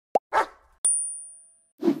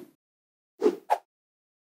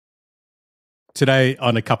Today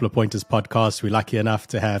on a Couple of Pointers podcast, we're lucky enough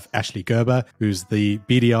to have Ashley Gerber, who's the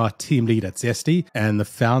BDR Team Lead at Zesty and the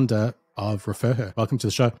founder of ReferHer. Welcome to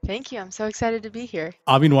the show. Thank you. I'm so excited to be here.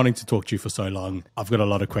 I've been wanting to talk to you for so long. I've got a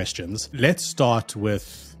lot of questions. Let's start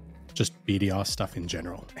with just BDR stuff in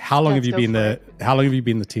general. How long have you been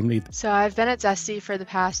the team lead? So I've been at Zesty for the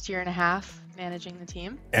past year and a half, managing the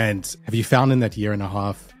team. And have you found in that year and a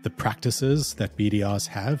half the practices that BDRs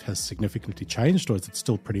have has significantly changed, or is it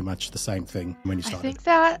still pretty much the same thing when you started? I think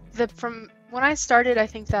that from when I started, I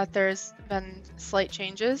think that there's been slight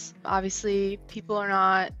changes. Obviously, people are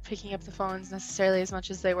not picking up the phones necessarily as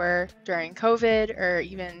much as they were during COVID or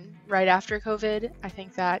even right after COVID. I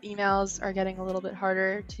think that emails are getting a little bit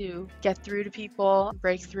harder to get through to people,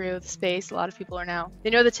 break through the space. A lot of people are now, they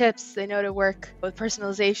know the tips, they know to work with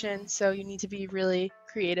personalization, so you need to be really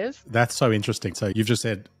creative. That's so interesting. So you've just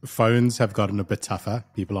said phones have gotten a bit tougher.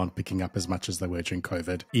 People aren't picking up as much as they were during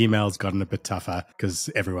COVID. Emails gotten a bit tougher because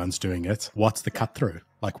everyone's doing it. What's the cut through?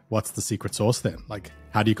 Like, what's the secret sauce then? Like,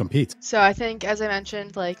 how do you compete? So I think, as I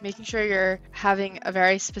mentioned, like making sure you're having a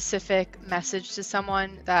very specific message to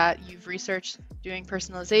someone that you've researched, doing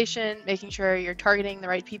personalization, making sure you're targeting the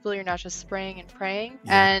right people. You're not just spraying and praying.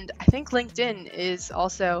 Yeah. And I think LinkedIn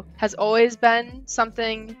has always been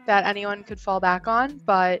something that anyone could fall back on,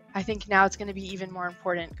 but I think now it's going to be even more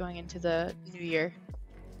important going into the new year.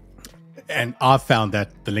 And I've found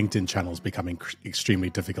that the LinkedIn channel is becoming extremely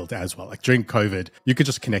difficult as well. Like during COVID, you could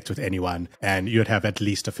just connect with anyone and you'd have at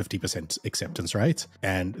least a 50% acceptance rate.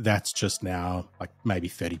 And that's just now like maybe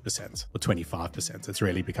 30% or 25%. It's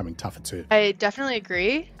really becoming tougher too. I definitely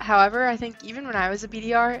agree. However, I think even when I was a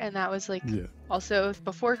BDR and that was like also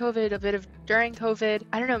before COVID, a bit of during COVID,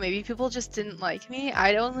 I don't know, maybe people just didn't like me.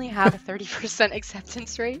 I'd only have a 30%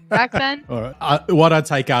 acceptance rate back then. All right. What I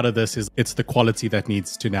take out of this is it's the quality that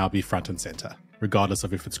needs to now be front and center, regardless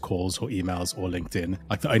of if it's calls or emails or LinkedIn.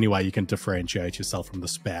 Like the only way you can differentiate yourself from the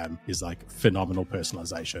spam is like phenomenal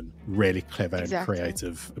personalization, really clever and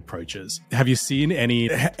creative approaches. Have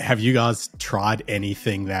you guys tried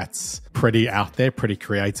anything that's pretty out there, pretty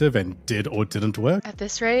creative and did or didn't work? At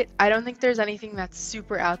this rate, I don't think there's anything that's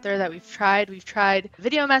super out there that we've tried. We've tried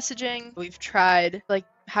video messaging. We've tried like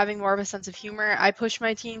having more of a sense of humor. I push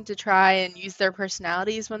my team to try and use their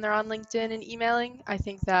personalities when they're on LinkedIn and emailing. I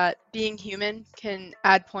think that being human can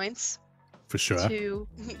add points for sure to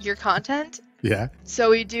your content. Yeah.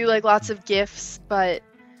 So we do like lots of GIFs, but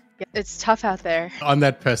it's tough out there. On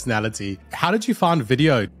that personality, how did you find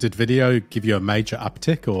video? Did video give you a major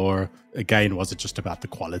uptick, or again, was it just about the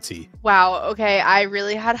quality? Wow. Okay. I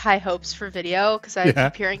really had high hopes for video because I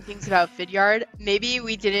keep hearing things about Vidyard. Maybe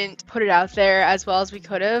we didn't put it out there as well as we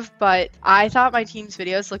could have, but I thought my team's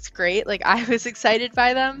videos looked great. Like I was excited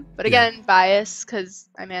by them, but again, bias because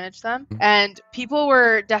I manage them. And people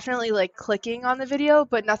were definitely like clicking on the video,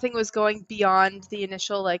 but nothing was going beyond the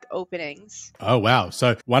initial like openings. Oh, wow.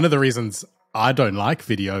 So one of the reasons I don't like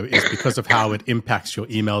video is because of how it impacts your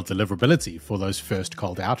email deliverability for those first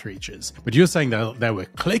cold outreaches. But you're saying that they were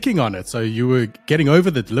clicking on it, so you were getting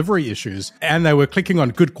over the delivery issues and they were clicking on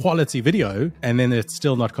good quality video and then it's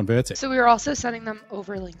still not converting. So we were also sending them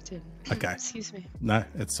over LinkedIn. Okay. Excuse me. No,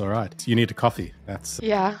 it's all right. You need a coffee.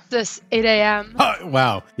 This 8 a.m. Oh,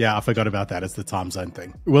 wow. Yeah, I forgot about that. It's the time zone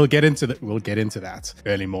thing. We'll get into that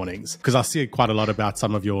early mornings because I see quite a lot about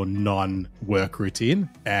some of your non-work routine,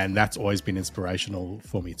 and that's always been inspirational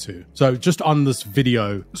for me too. So just on this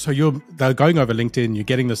video, so they're going over LinkedIn, you're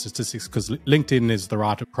getting the statistics because LinkedIn is the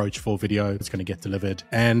right approach for video. It's going to get delivered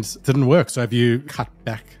and it didn't work. So have you cut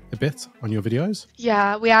back a bit on your videos?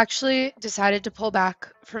 Yeah, we actually decided to pull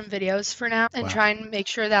back from videos for now and try and make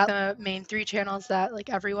sure that the main 3 channels that like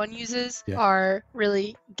everyone uses are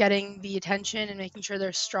really getting the attention and making sure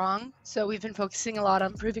they're strong. So we've been focusing a lot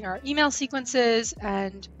on improving our email sequences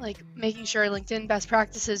and like making sure LinkedIn best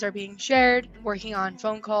practices are being shared, working on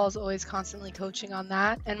phone calls, always constantly coaching on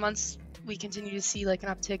that. And once we continue to see like an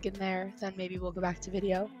uptick in there, then maybe we'll go back to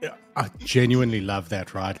video. Yeah, I genuinely love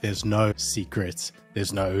that, right? There's no secrets.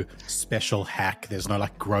 There's no special hack. There's no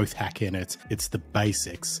like growth hack in it. It's the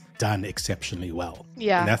basics done exceptionally well.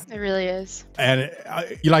 Yeah, it really is. And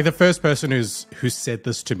you're like the first person who said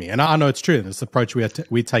this to me. And I know it's true. And it's the approach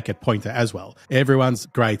we take at Pointer as well. Everyone's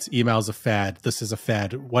great. Email's a fad. This is a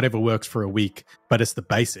fad. Whatever works for a week. But it's the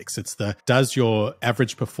basics. Does your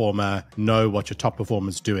average performer know what your top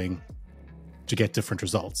performer's doing to get different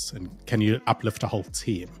results? And can you uplift a whole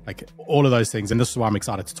team? Like all of those things. And this is why I'm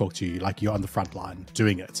excited to talk to you. Like you're on the front line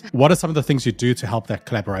doing it. What are some of the things you do to help that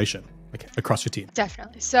collaboration? like across your team?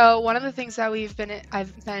 Definitely. So one of the things that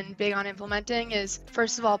I've been big on implementing is,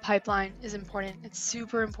 first of all, pipeline is important. It's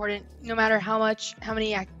super important. No matter how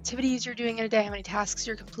many activities you're doing in a day, how many tasks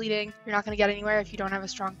you're completing, you're not going to get anywhere if you don't have a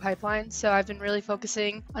strong pipeline. So I've been really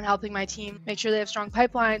focusing on helping my team make sure they have strong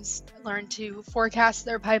pipelines, learn to forecast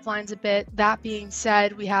their pipelines a bit. That being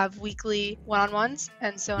said, we have weekly one-on-ones.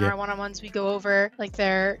 And so in our one-on-ones, we go over like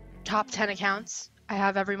their top 10 accounts. I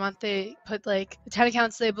have every month they put like the 10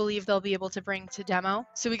 accounts they believe they'll be able to bring to demo.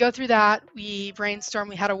 So we go through that, we brainstorm,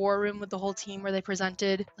 we had a war room with the whole team where they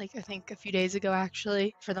presented, like I think a few days ago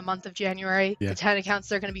actually, for the month of January, the 10 accounts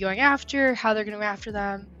they're going to be going after, how they're going to go after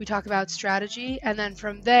them. We talk about strategy, and then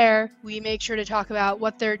from there, we make sure to talk about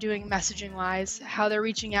what they're doing messaging wise, how they're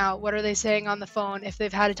reaching out, what are they saying on the phone, if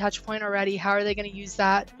they've had a touch point already, how are they going to use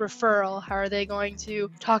that referral, how are they going to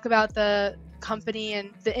talk about the company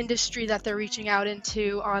and the industry that they're reaching out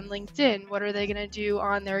into on LinkedIn. What are they going to do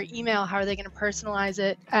on their email? How are they going to personalize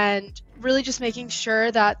it? And really just making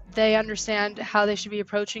sure that they understand how they should be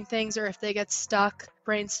approaching things, or if they get stuck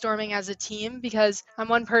brainstorming as a team, because I'm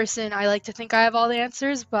one person, I like to think I have all the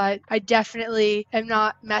answers, but I definitely am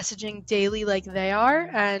not messaging daily like they are.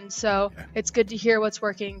 And so it's good to hear what's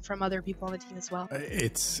working from other people on the team as well.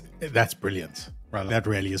 That's brilliant. Right, that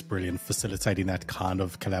really is brilliant, facilitating that kind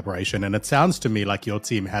of collaboration. And it sounds to me like your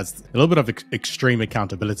team has a little bit of extreme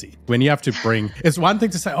accountability. When you have to bring, it's one thing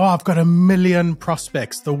to say, oh, I've got 1 million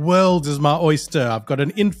prospects. The world is my oyster. I've got an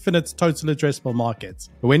infinite total addressable market.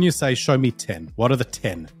 But when you say, show me 10, what are the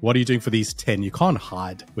 10? What are you doing for these 10? You can't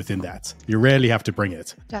hide within that. You rarely have to bring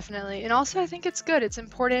it. Definitely. And also I think it's good. It's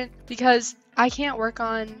important because I can't work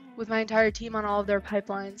with my entire team on all of their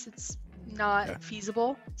pipelines. It's not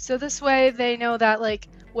feasible. So this way they know that like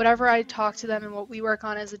whatever I talk to them and what we work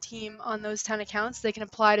on as a team on those 10 accounts, they can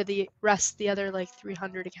apply to the other like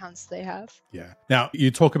 300 accounts they have. Yeah. Now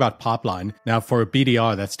you talk about pipeline. Now for a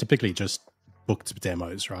BDR, that's typically just booked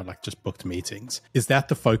demos, right? Like just booked meetings. Is that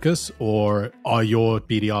the focus, or are your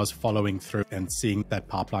BDRs following through and seeing that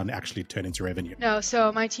pipeline actually turn into revenue? No,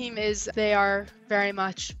 so my team they are very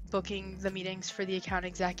much booking the meetings for the account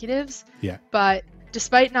executives. Yeah. But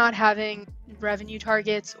despite not having revenue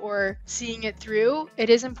targets or seeing it through, it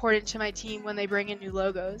is important to my team when they bring in new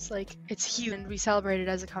logos. Like it's huge and we celebrate it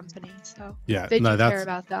as a company. So they do care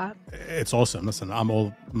about that. It's awesome. Listen,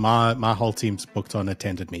 my whole team's booked on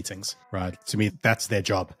attended meetings, right? To me, that's their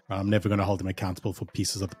job. I'm never going to hold them accountable for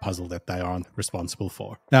pieces of the puzzle that they aren't responsible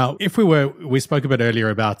for. Now, we spoke a bit earlier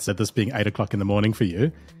about this being 8 o'clock in the morning for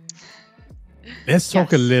you. Let's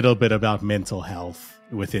talk a little bit about mental health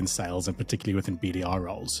within sales and particularly within BDR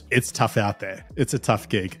roles. It's tough out there. It's a tough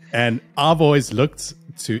gig. And I've always looked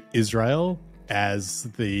to Israel as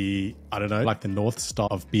the North Star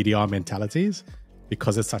of BDR mentalities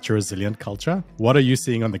because it's such a resilient culture. What are you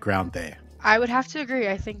seeing on the ground there? I would have to agree.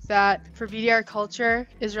 I think that for BDR culture,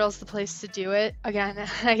 Israel's the place to do it. Again,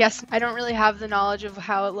 I guess I don't really have the knowledge of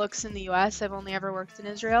how it looks in the US. I've only ever worked in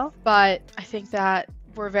Israel. But I think that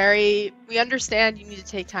we understand you need to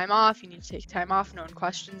take time off. No one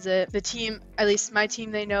questions it. The team, at least my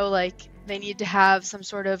team, they know like they need to have some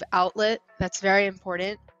sort of outlet. That's very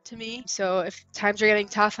important to me. So if times are getting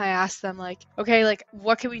tough, I ask them like, okay, like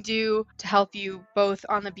what can we do to help you both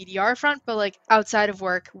on the BDR front, but like outside of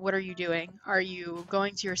work, what are you doing? Are you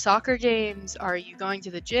going to your soccer games? Are you going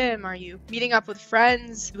to the gym? Are you meeting up with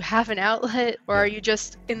friends who have an outlet? Or are you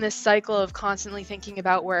just in this cycle of constantly thinking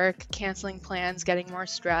about work, canceling plans, getting more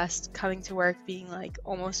stressed, coming to work, being like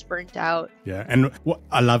almost burnt out? Yeah. And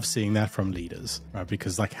I love seeing that from leaders, right?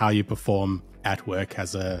 Because like how you perform at work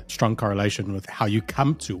has a strong correlation with how you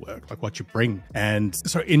come to work, like what you bring. And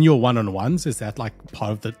so in your one-on-ones, is that like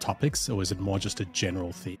part of the topics, or is it more just a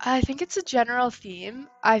general theme? I think it's a general theme.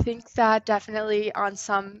 I think that definitely on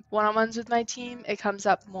some one-on-ones with my team, it comes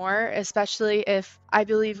up more, especially if I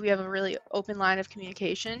believe we have a really open line of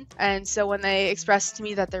communication. And so when they express to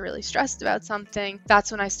me that they're really stressed about something,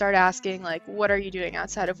 that's when I start asking like, what are you doing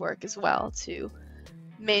outside of work as well to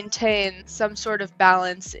maintain some sort of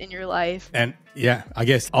balance in your life? And yeah, I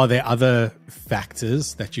guess, are there other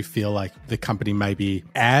factors that you feel like the company maybe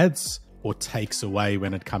adds or takes away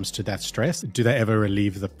when it comes to that stress? Do they ever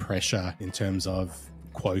relieve the pressure in terms of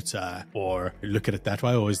quota or look at it that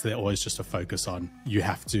way? Or is there always just a focus on you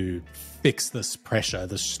have to fix this pressure,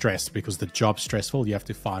 this stress, because the job's stressful, you have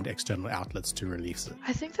to find external outlets to release it?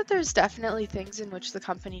 I think that there's definitely things in which the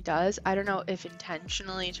company does. I don't know if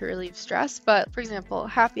intentionally to relieve stress, but for example,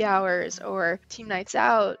 happy hours or team nights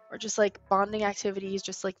out or just like bonding activities,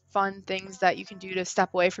 just like fun things that you can do to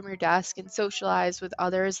step away from your desk and socialize with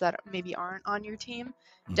others that maybe aren't on your team.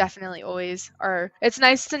 Definitely always are. It's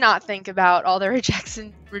nice to not think about all the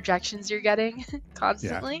rejections you're getting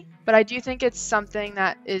constantly. Yeah. But I do think it's something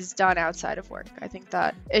that is done outside of work. I think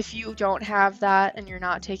that if you don't have that and you're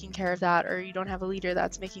not taking care of that, or you don't have a leader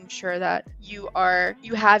that's making sure that you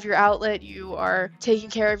have your outlet, you are taking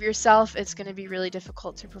care of yourself, it's going to be really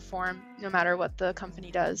difficult to perform no matter what the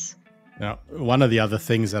company does. Now, one of the other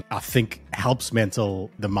things that I think helps the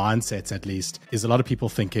mindsets at least, is a lot of people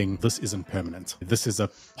thinking this isn't permanent. This is a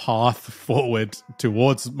path forward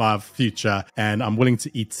towards my future, and I'm willing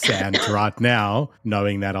to eat sand right now,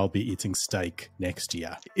 knowing that I'll be eating steak next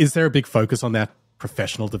year. Is there a big focus on that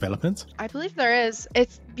professional development? I believe there is.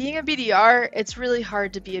 It's being a BDR, it's really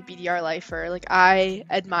hard to be a BDR lifer. Like, I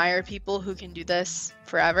admire people who can do this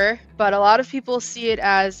forever, but a lot of people see it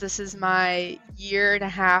as this is my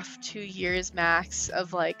 1.5 to 2 years max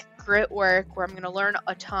of like grit work where I'm going to learn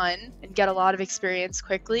a ton and get a lot of experience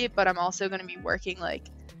quickly, but I'm also going to be working like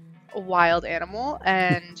a wild animal,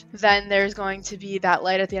 and then there's going to be that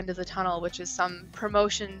light at the end of the tunnel, which is some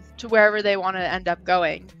promotion to wherever they want to end up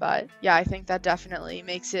going. But yeah, I think that definitely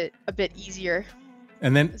makes it a bit easier.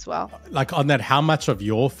 And then as well, like on that, how much of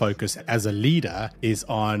your focus as a leader is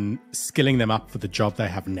on skilling them up for the job they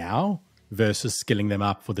have now versus skilling them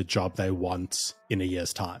up for the job they want in a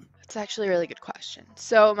year's time? It's actually a really good question.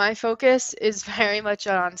 So my focus is very much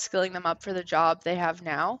on skilling them up for the job they have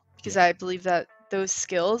now, because I believe that those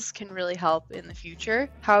skills can really help in the future.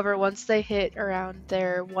 However, once they hit around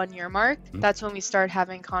their 1 year mark, that's when we start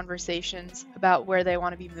having conversations about where they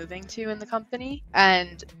want to be moving to in the company.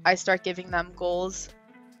 And I start giving them goals.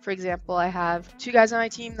 For example, I have 2 guys on my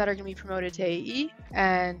team that are going to be promoted to AE.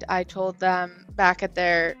 And I told them back at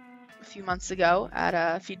a few months ago at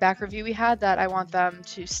a feedback review we had that I want them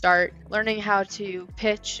to start learning how to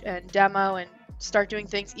pitch and demo and start doing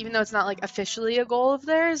things, even though it's not like officially a goal of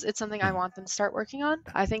theirs. It's something I want them to start working on.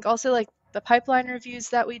 I think also like the pipeline reviews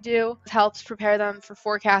that we do helps prepare them for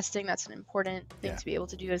forecasting. That's an important thing to be able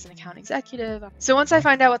to do as an account executive. So once I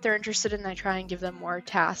find out what they're interested in, I try and give them more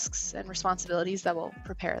tasks and responsibilities that will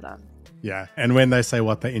prepare them. Yeah. And when they say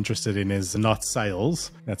what they're interested in is not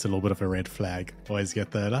sales, that's a little bit of a red flag. Always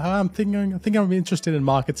get that, I think I'm interested in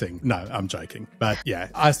marketing. No, I'm joking. But yeah,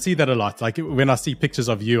 I see that a lot. Like when I see pictures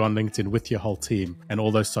of you on LinkedIn with your whole team and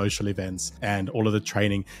all those social events and all of the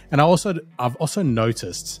training. And I've also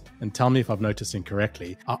noticed, and tell me if I've noticed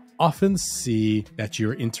incorrectly, I often see that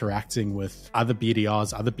you're interacting with other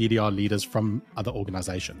BDRs, other BDR leaders from other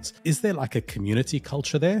organizations. Is there like a community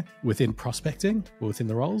culture there within prospecting or within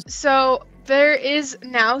the roles? So there is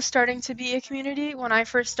now starting to be a community. When I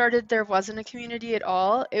first started, there wasn't a community at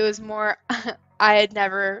all. It was more, I had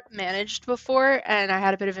never managed before and I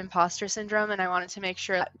had a bit of imposter syndrome, and I wanted to make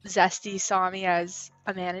sure that Zesty saw me as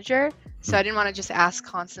a manager. So I didn't want to just ask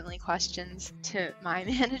constantly questions to my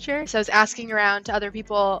manager. So I was asking around to other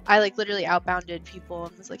people. I like literally outbounded people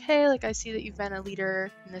and was like, hey, like I see that you've been a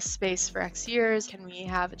leader in this space for X years. Can we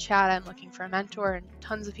have a chat? I'm looking for a mentor. And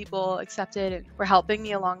tons of people accepted and were helping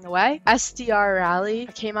me along the way. SDR Rally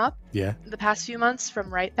came up the past few months from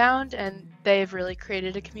Rightbound, and they've really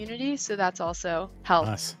created a community. So that's also helped.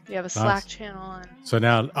 Nice. We have a Slack channel. And so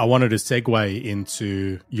now I wanted to segue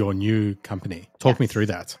into your new company. Talk me through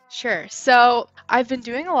that. Sure. So I've been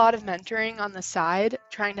doing a lot of mentoring on the side,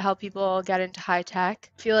 trying to help people get into high tech.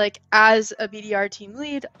 I feel like as a BDR team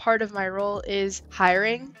lead, part of my role is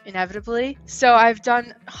hiring, inevitably. So I've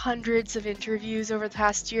done hundreds of interviews over the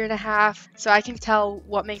past 1.5 years. So I can tell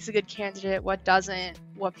what makes a good candidate, what doesn't,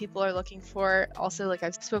 what people are looking for. Also, like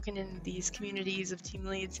I've spoken in these communities of team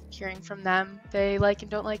leads, hearing from them, they like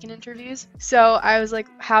and don't like in interviews. So I was like,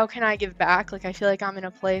 how can I give back? Like I feel like I'm in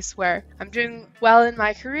a place where I'm doing well in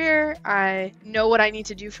my career. I know what I need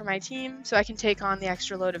to do for my team, so I can take on the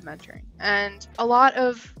extra load of mentoring. And a lot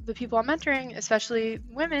of the people I'm mentoring, especially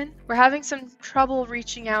women, were having some trouble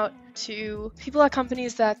reaching out to people at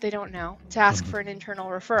companies that they don't know to ask for an internal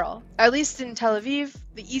referral. At least in Tel Aviv,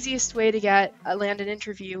 the easiest way to land an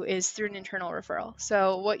interview is through an internal referral.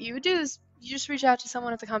 So what you would do is you just reach out to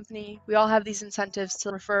someone at the company. We all have these incentives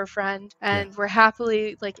to refer a friend, and we're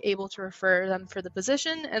happily like able to refer them for the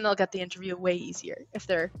position, and they'll get the interview way easier if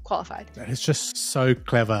they're qualified. It's just so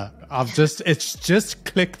clever. It's just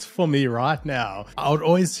clicked for me right now. I would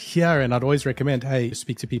always hear and I'd always recommend, hey,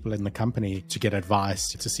 speak to people in the company to get advice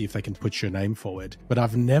to see if they can put your name forward. But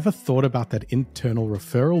I've never thought about that internal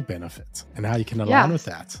referral benefit and how you can align with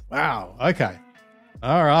that. Wow. Okay.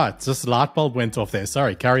 All right. Just light bulb went off there.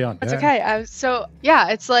 Sorry. Carry on. That's okay. So yeah,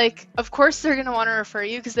 it's like, of course they're going to want to refer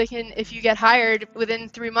you because they can, if you get hired within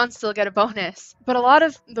 3 months, they'll get a bonus. But a lot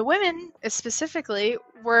of the women specifically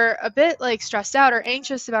were a bit like stressed out or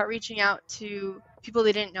anxious about reaching out to people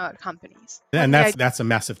they didn't know at companies. And that's a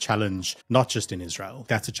massive challenge, not just in Israel.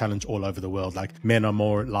 That's a challenge all over the world. Like, men are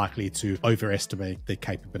more likely to overestimate their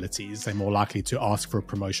capabilities. They're more likely to ask for a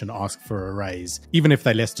promotion, ask for a raise, even if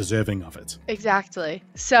they're less deserving of it. Exactly.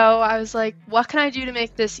 So I was like, what can I do to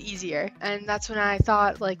make this easier? And that's when I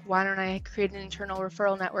thought, like, why don't I create an internal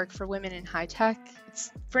referral network for women in high tech?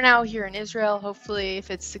 It's for now here in Israel. Hopefully,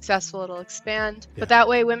 if it's successful, it'll expand. But that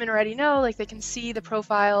way, women already know, like, they can see the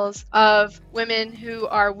profiles of women who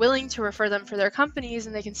are willing to refer them for their companies,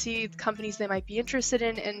 and they can see the companies they might be interested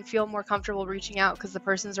in and feel more comfortable reaching out because the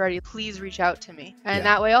person's already, please reach out to me. And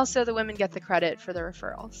that way, also, the women get the credit for the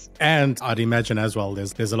referrals. And I'd imagine as well,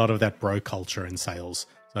 there's a lot of that bro culture in sales.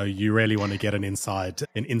 So you really want to get an inside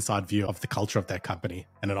view of the culture of that company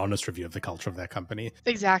and an honest review of the culture of that company.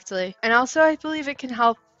 Exactly. And also, I believe it can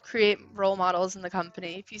help create role models in the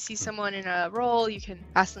company. If you see someone in a role, you can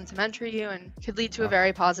ask them to mentor you, and it could lead to a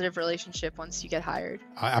very positive relationship once you get hired.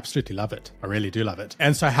 I absolutely love it. I really do love it.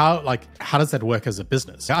 And so how does that work as a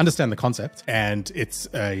business? I understand the concept, and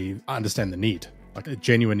I understand the need. Like a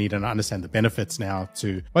genuine need, and I understand the benefits now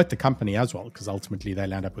to both the company as well, because ultimately they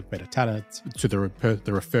land up with better talent, to the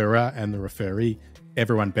referrer and the referee.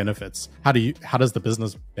 Everyone benefits. How does the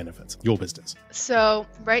business benefit, your business? So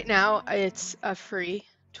right now it's a free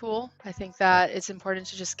tool. I think that it's important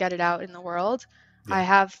to just get it out in the world. I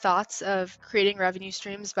have thoughts of creating revenue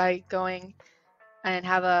streams by going and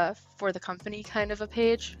have a for the company kind of a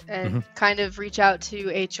page and kind of reach out to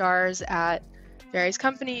HRs at various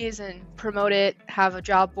companies and promote it, have a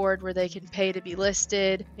job board where they can pay to be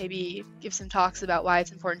listed, maybe give some talks about why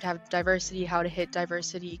it's important to have diversity, how to hit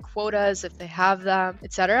diversity quotas if they have them,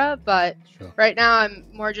 etc. But right now I'm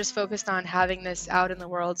more just focused on having this out in the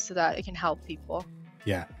world so that it can help people.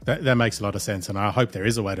 Yeah, that makes a lot of sense. And I hope there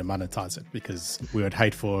is a way to monetize it, because we would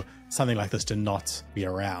hate for something like this to not be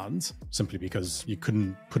around simply because you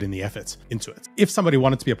couldn't put in the effort into it. If somebody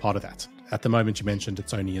wanted to be a part of that, at the moment you mentioned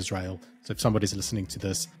it's only Israel. So if somebody's listening to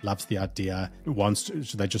this, loves the idea,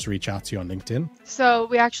 should they just reach out to you on LinkedIn? So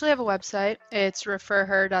we actually have a website. It's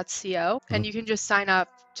ReferHer.co, and you can just sign up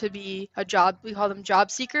to be a job. We call them job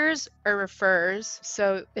seekers or referrers.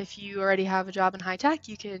 So if you already have a job in high tech,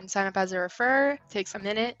 you can sign up as a referrer. It takes a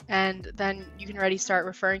minute, and then you can already start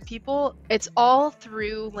referring people. It's all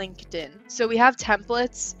through LinkedIn. So we have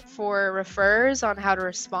templates for referrers on how to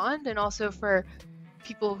respond, and also for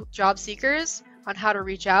people, job seekers, on how to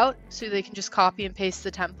reach out, so they can just copy and paste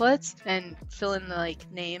the templates and fill in the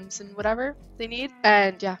like names and whatever they need.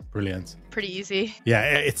 And yeah, brilliant, pretty easy. Yeah,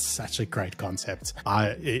 it's such a great concept.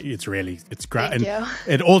 It's great. Thank you.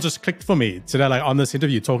 It all just clicked for me today, like on this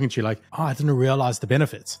interview, talking to you, like, oh, I didn't realize the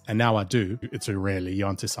benefits, and now I do. It's you're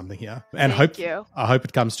onto something here. And I hope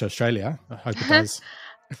it comes to Australia. I hope it does.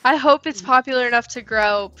 I hope it's popular enough to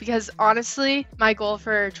grow, because honestly, my goal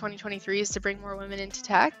for 2023 is to bring more women into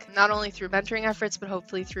tech, not only through mentoring efforts, but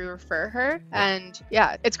hopefully through ReferHer. And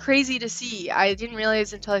yeah, it's crazy to see. I didn't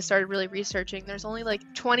realize until I started really researching, there's only like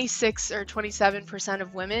 26 or 27%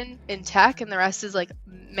 of women in tech, and the rest is like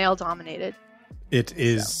male dominated. It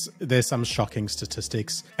is, there's some shocking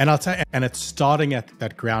statistics. And I'll tell you, and it's starting at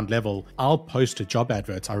that ground level. I'll post a job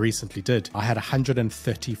advert. I recently did. I had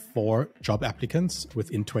 134 job applicants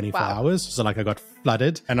within 24 hours. So like I got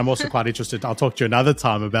flooded. And I'm also quite interested. I'll talk to you another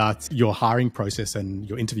time about your hiring process and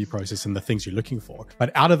your interview process and the things you're looking for.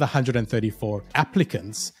 But out of the 134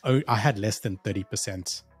 applicants, I had less than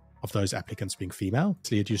 30% of those applicants being female.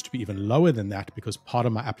 It used to be even lower than that, because part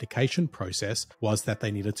of my application process was that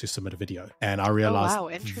they needed to submit a video. And I realized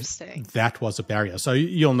interesting. That was a barrier. So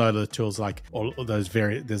you'll know the tools, like all of those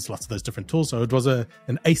there's lots of those different tools. So it was an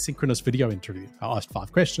asynchronous video interview. I asked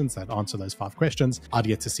 5 questions, they'd answer those 5 questions. I'd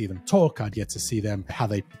get to see them talk. I'd get to see them, how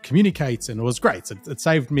they communicate. And it was great. It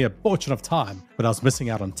saved me a fortune of time, but I was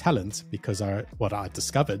missing out on talent, because what I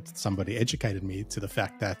discovered, somebody educated me to the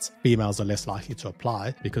fact that females are less likely to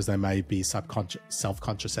apply because they may be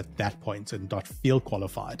self-conscious at that point and not feel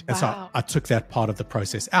qualified. And Wow. so I took that part of the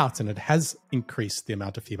process out, and it has increased the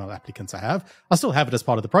amount of female applicants I have. I still have it as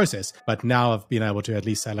part of the process, but now I've been able to at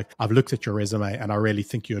least say, like, I've looked at your resume and I really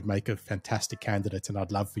think you would make a fantastic candidate, and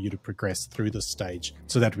I'd love for you to progress through this stage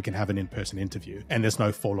so that we can have an in-person interview. And there's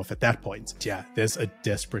no fall off at that point. Yeah, there's a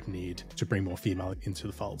desperate need to bring more female into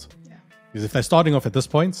the fold. Yeah. Because if they're starting off at this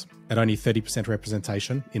point at only 30%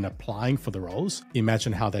 representation in applying for the roles,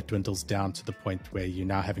 imagine how that dwindles down to the point where you're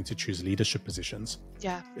now having to choose leadership positions.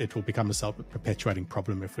 Yeah. It will become a self-perpetuating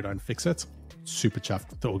problem if we don't fix it. Super chuffed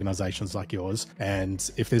with the organizations like yours. And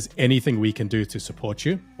if there's anything we can do to support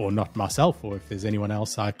you, or not myself, or if there's anyone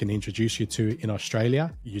else I can introduce you to in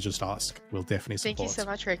Australia, you just ask. We'll definitely support. Thank you so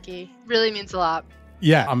much, Ricky. Really means a lot.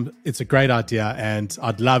 Yeah, it's a great idea, and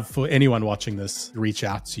I'd love for anyone watching this to reach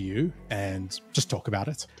out to you and just talk about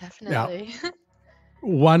it. Definitely.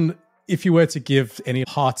 Now, if you were to give any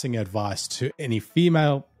parting advice to any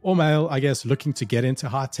female or male, I guess, looking to get into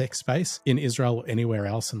high tech space in Israel or anywhere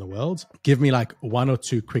else in the world, give me like 1 or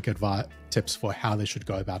 2 quick tips for how they should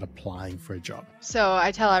go about applying for a job. So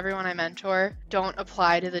I tell everyone I mentor, don't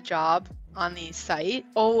apply to the job on the site.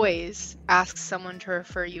 Always ask someone to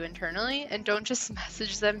refer you internally, and don't just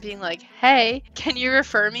message them being like, hey, can you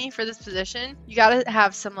refer me for this position? You got to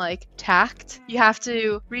have some like tact. You have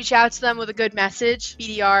to reach out to them with a good message,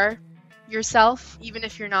 BDR yourself, even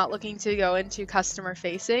if you're not looking to go into customer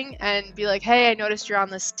facing, and be like, hey, I noticed you're on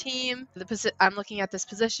this team. I'm looking at this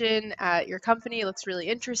position at your company. It looks really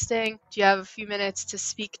interesting. Do you have a few minutes to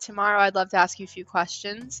speak tomorrow? I'd love to ask you a few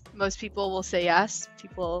questions. Most people will say yes.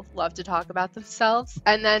 People love to talk about themselves.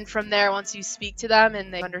 And then from there, once you speak to them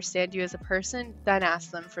and they understand you as a person, then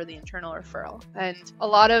ask them for the internal referral. And a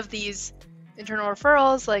lot of these internal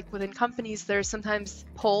referrals, like within companies, there's sometimes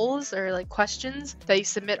polls or like questions that you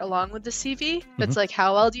submit along with the CV. That's like,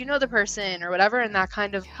 how well do you know the person or whatever? And that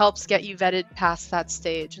kind of helps get you vetted past that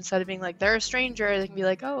stage. Instead of being like, they're a stranger, they can be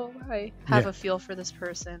like, oh, I have a feel for this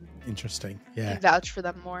person. Interesting. Yeah. And vouch for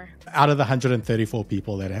them more. Out of the 134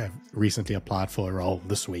 people that have recently applied for a role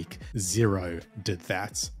this week, 0 did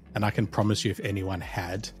that. And I can promise you, if anyone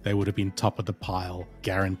had, they would have been top of the pile,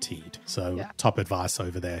 guaranteed. So top advice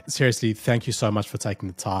over there. Seriously, thank you so much for taking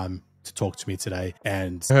the time to talk to me today.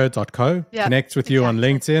 And her.co, connect with you on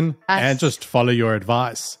LinkedIn and just follow your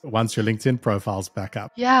advice once your LinkedIn profile's back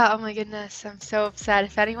up. Yeah, oh my goodness. I'm so upset.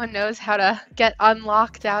 If anyone knows how to get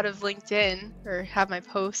unlocked out of LinkedIn or have my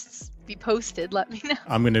posts be posted, let me know.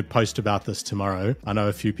 I'm going to post about this tomorrow. I know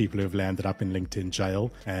a few people who have landed up in LinkedIn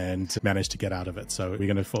jail and managed to get out of it. So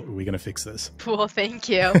we're going to fix this. Cool, thank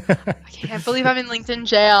you. I can't believe I'm in LinkedIn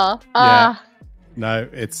jail. No,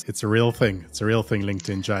 it's a real thing. It's a real thing,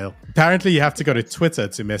 LinkedIn jail. Apparently, you have to go to Twitter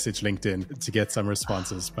to message LinkedIn to get some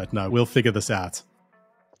responses. But no, we'll figure this out.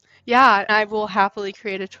 Yeah, I will happily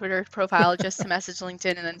create a Twitter profile just to message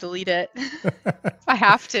LinkedIn and then delete it if I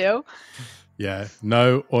have to. Yeah,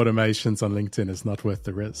 no automations on LinkedIn is not worth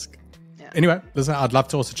the risk. Yeah. Anyway, listen, I'd love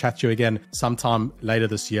to also chat to you again sometime later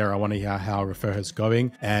this year. I want to hear how ReferHer is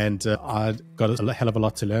going. And I've got a hell of a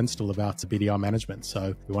lot to learn still about BDR management.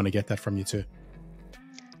 So we want to get that from you too.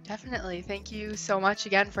 Definitely. Thank you so much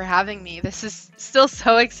again for having me. This is still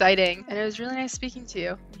so exciting. And it was really nice speaking to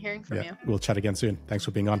you and hearing from you. We'll chat again soon. Thanks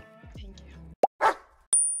for being on.